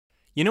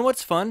You know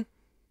what's fun?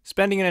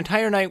 Spending an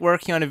entire night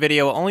working on a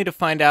video only to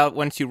find out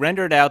once you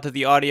render it out that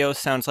the audio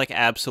sounds like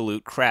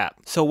absolute crap.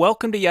 So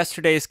welcome to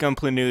yesterday's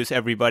Gunpla news,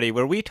 everybody,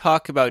 where we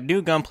talk about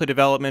new Gunpla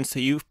developments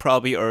that you've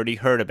probably already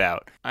heard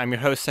about. I'm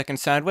your host, Second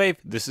Soundwave.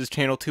 This is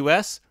Channel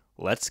 2S.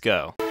 Let's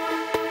go.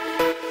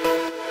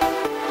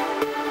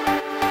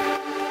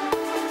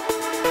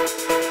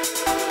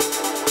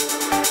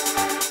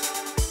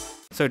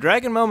 So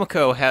Dragon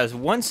Momoko has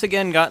once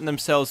again gotten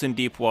themselves in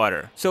deep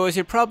water. So as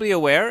you're probably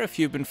aware, if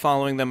you've been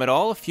following them at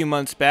all, a few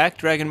months back,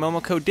 Dragon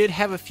Momoko did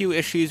have a few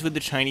issues with the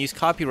Chinese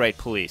copyright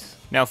police.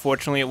 Now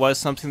fortunately it was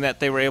something that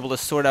they were able to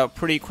sort out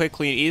pretty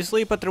quickly and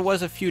easily, but there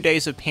was a few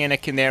days of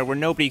panic in there where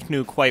nobody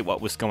knew quite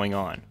what was going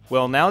on.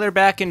 Well, now they're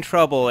back in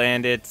trouble,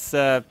 and it's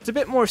a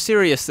bit more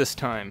serious this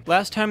time.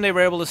 Last time they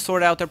were able to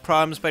sort out their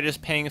problems by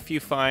just paying a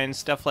few fines,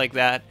 stuff like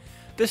that.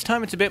 This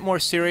time it's a bit more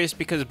serious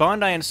because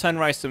Bandai and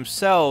Sunrise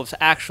themselves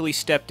actually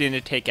stepped in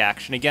to take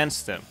action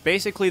against them.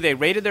 Basically, they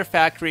raided their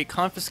factory,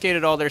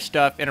 confiscated all their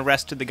stuff, and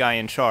arrested the guy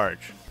in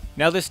charge.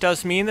 Now this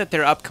does mean that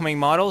their upcoming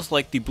models,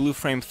 like the Blue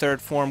Frame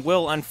third form,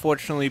 will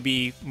unfortunately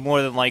be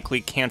more than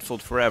likely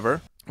cancelled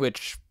forever,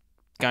 which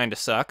kinda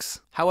sucks.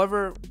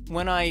 However,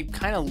 when I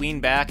kinda lean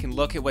back and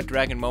look at what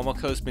Dragon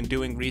Momoko's been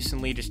doing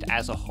recently just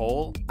as a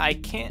whole, I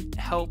can't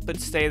help but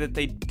say that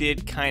they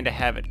did kinda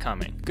have it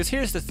coming. Because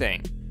here's the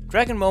thing.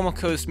 Dragon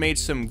Momoko's made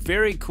some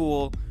very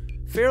cool,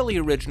 fairly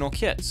original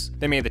kits.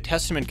 They made the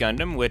Testament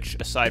Gundam, which,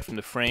 aside from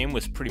the frame,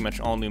 was pretty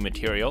much all new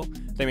material.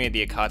 They made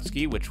the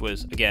Akatsuki, which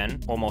was, again,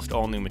 almost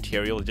all new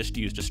material, just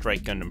used a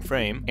Strike Gundam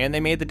frame. And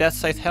they made the Death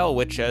Scythe Hell,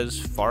 which, as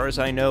far as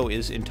I know,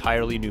 is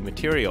entirely new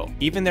material.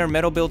 Even their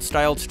Metal Build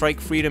styled Strike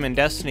Freedom and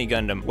Destiny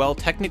Gundam, while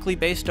technically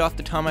based off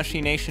the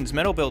Tamashii Nation's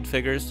Metal Build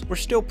figures, were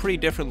still pretty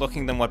different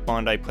looking than what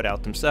Bandai put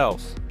out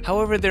themselves.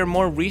 However, their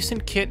more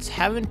recent kits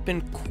haven't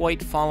been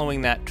quite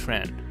following that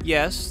trend.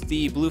 Yes,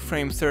 the Blue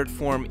Frame third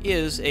form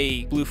is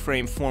a Blue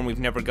Frame form we've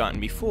never gotten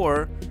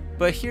before,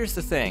 but here's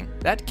the thing.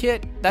 That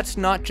kit, that's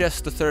not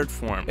just the third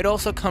form. It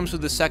also comes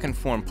with the second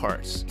form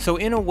parts. So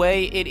in a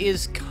way, it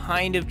is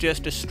kind of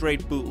just a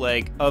straight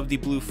bootleg of the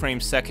Blue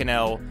Frame second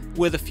L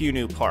with a few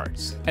new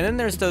parts. And then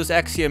there's those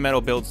Exia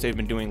metal builds they've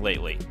been doing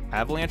lately.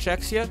 Avalanche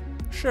Exia?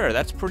 Sure,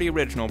 that's pretty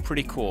original,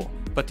 pretty cool.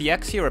 But the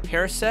Exia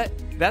repair set?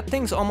 That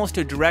thing's almost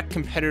a direct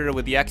competitor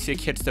with the Exia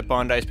kits that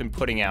Bandai's been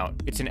putting out.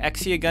 It's an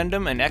Exia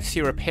Gundam, an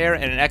Exia Repair,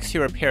 and an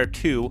Exia Repair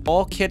 2,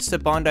 all kits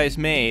that Bandai's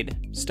made,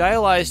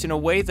 stylized in a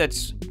way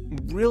that's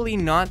really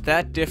not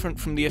that different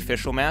from the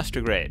official Master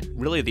Grade.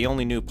 Really, the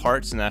only new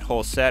parts in that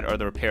whole set are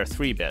the Repair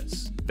 3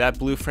 bits. That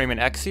Blue Frame and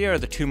Exia are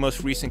the two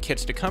most recent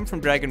kits to come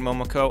from Dragon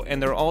Momoko,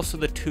 and they're also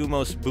the two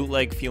most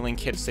bootleg-feeling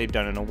kits they've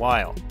done in a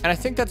while. And I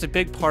think that's a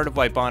big part of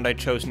why Bandai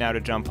chose now to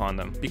jump on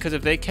them, because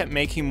if they kept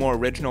making more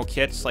original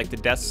kits like the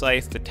Death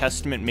Scythe, the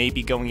Testament,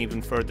 maybe going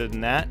even further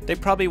than that, they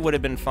probably would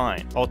have been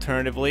fine.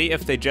 Alternatively,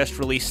 if they just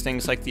released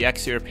things like the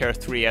Exia Repair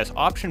 3 as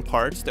option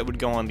parts that would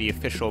go on the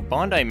official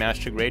Bandai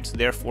Master Grades,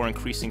 therefore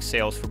increasing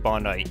sales for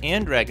Bandai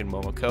and Dragon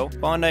Momoko,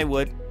 Bandai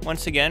would,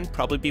 once again,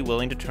 probably be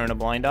willing to turn a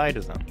blind eye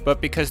to them.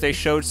 But because they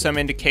showed some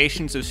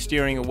indications of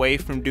steering away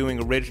from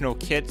doing original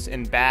kits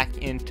and back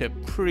into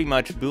pretty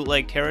much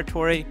bootleg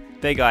territory,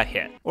 they got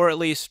hit. Or at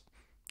least,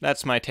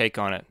 that's my take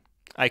on it.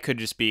 I could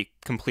just be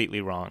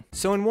completely wrong.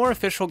 So in more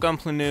official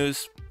Gunpla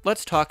news,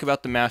 let's talk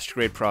about the Master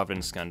Grade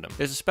Providence Gundam.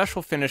 There's a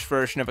special finished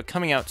version of it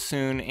coming out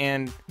soon,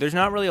 and there's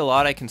not really a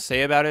lot I can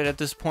say about it at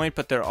this point,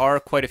 but there are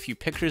quite a few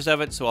pictures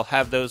of it, so I'll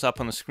have those up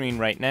on the screen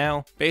right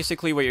now.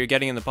 Basically, what you're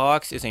getting in the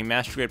box is a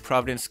Master Grade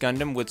Providence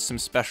Gundam with some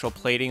special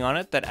plating on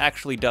it that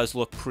actually does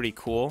look pretty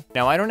cool.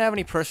 Now, I don't have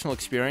any personal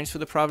experience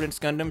with the Providence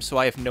Gundam, so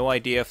I have no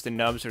idea if the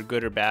nubs are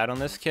good or bad on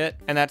this kit,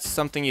 and that's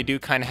something you do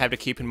kind of have to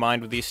keep in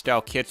mind with these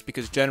style kits,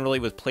 because generally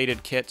with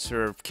plated kits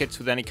or kits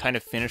with any kind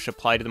of finish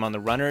applied to them on the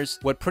runners,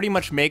 what pretty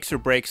much makes or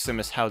breaks them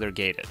is how they're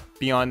gated.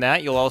 Beyond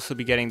that, you'll also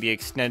be getting the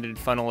extended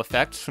funnel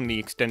effects from the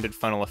extended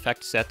funnel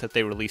effect set that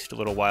they released a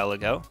little while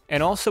ago.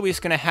 And also he's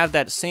going to have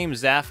that same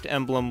Zaft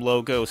emblem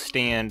logo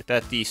stand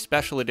that the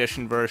special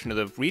edition version of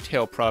the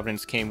retail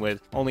Providence came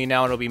with, only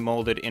now it'll be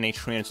molded in a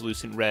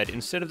translucent red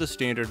instead of the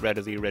standard red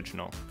of the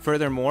original.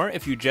 Furthermore,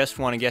 if you just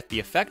want to get the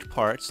effect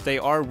parts, they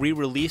are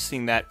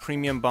re-releasing that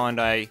premium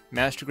Bandai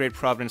Master Grade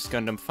Providence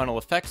Gundam funnel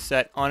effect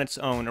set on its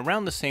own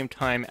around the same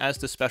time as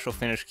the special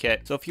finish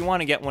kit, so if you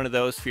want to get one of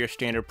those for your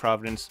standard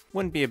Providence,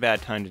 wouldn't be a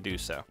bad time to do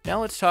so. Now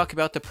let's talk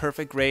about the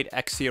Perfect Grade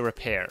Exia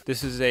Repair.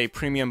 This is a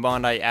premium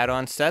Bandai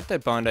add-on set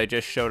that Bandai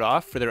just showed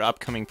off for their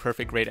upcoming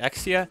Perfect Grade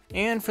Exia,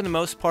 and for the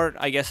most part,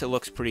 I guess it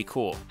looks pretty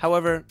cool.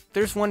 However,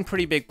 there's one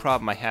pretty big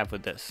problem I have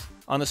with this.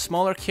 On the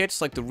smaller kits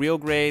like the Real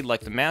Grade,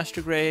 like the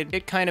Master Grade,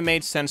 it kinda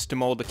made sense to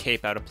mold the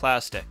cape out of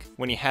plastic.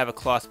 When you have a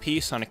cloth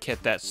piece on a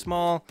kit that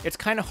small, it's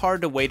kinda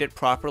hard to weight it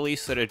properly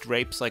so that it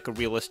drapes like a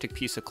realistic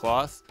piece of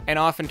cloth, and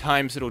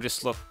oftentimes it'll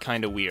just look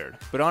kinda weird.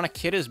 But on a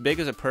kit as big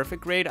as a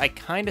Perfect Grade, I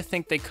kinda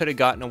think they could've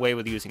gotten away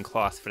with using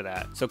cloth for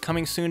that. So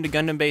coming soon to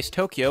Gundam Base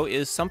Tokyo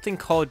is something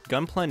called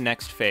Gunpla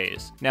Next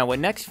Phase. Now what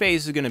Next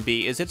Phase is gonna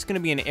be is it's gonna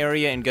be an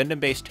area in Gundam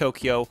Base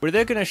Tokyo where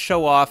they're gonna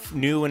show off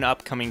new and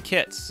upcoming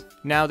kits.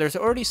 Now there's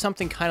already something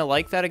something kind of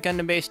like that at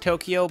Gundam Base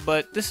Tokyo,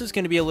 but this is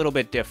going to be a little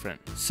bit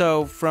different.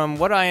 So, from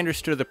what I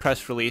understood of the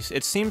press release,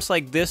 it seems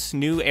like this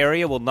new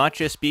area will not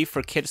just be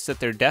for kits that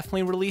they're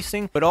definitely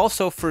releasing, but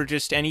also for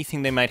just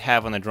anything they might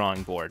have on the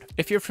drawing board.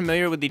 If you're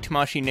familiar with the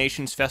Tamashii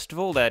Nations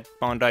Festival that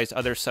Bandai's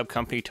other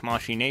sub-company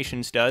Tamashii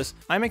Nations does,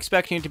 I'm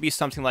expecting it to be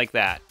something like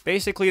that.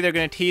 Basically, they're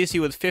going to tease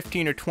you with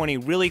 15 or 20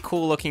 really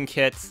cool looking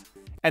kits,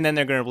 and then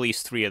they're going to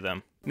release 3 of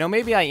them. Now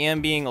maybe I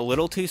am being a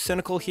little too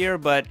cynical here,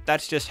 but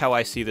that's just how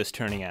I see this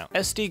turning out.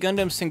 SD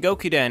Gundam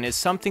Sangokuden is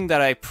something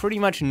that I pretty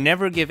much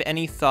never give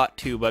any thought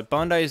to, but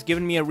Bandai has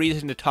given me a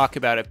reason to talk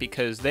about it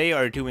because they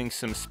are doing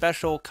some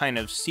special kind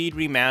of Seed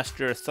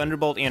Remaster,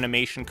 Thunderbolt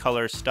Animation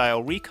Color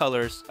style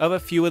recolors of a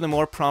few of the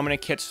more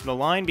prominent kits from the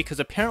line, because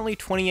apparently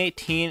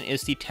 2018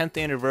 is the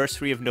 10th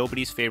anniversary of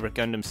nobody's favorite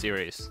Gundam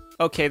series.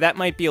 Okay, that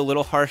might be a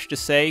little harsh to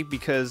say,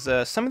 because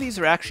some of these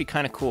are actually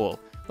kind of cool.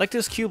 Like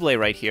this Cublé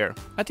right here.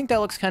 I think that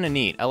looks kind of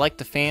neat. I like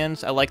the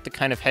fans, I like the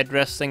kind of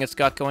headdress thing it's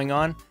got going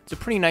on. It's a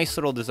pretty nice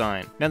little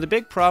design. Now the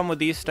big problem with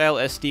these style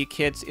SD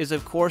kits is,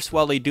 of course,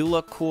 while they do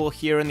look cool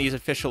here in these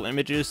official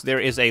images, there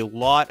is a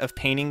lot of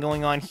painting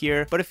going on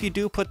here, but if you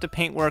do put the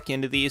paintwork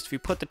into these, if you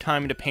put the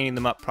time into painting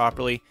them up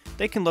properly,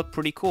 they can look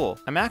pretty cool.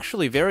 I'm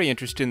actually very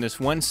interested in this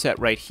one set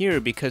right here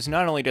because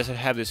not only does it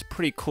have this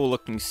pretty cool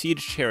looking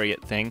siege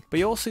chariot thing, but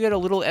you also get a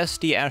little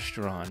SD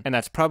Astron, and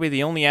that's probably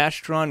the only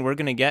Astron we're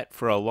gonna get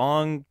for a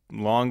long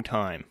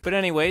time. But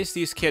anyways,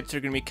 these kits are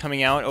going to be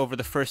coming out over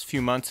the first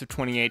few months of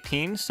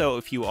 2018, so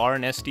if you are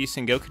an SD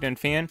Sangokuden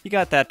fan, you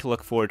got that to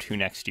look forward to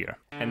next year.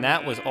 And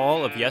that was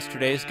all of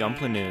yesterday's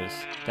Gunpla news.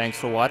 Thanks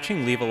for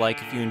watching, leave a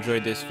like if you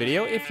enjoyed this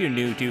video, if you're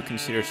new do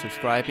consider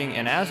subscribing,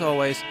 and as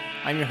always,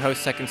 I'm your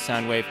host Second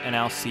Soundwave, and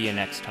I'll see you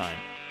next time.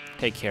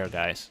 Take care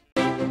guys.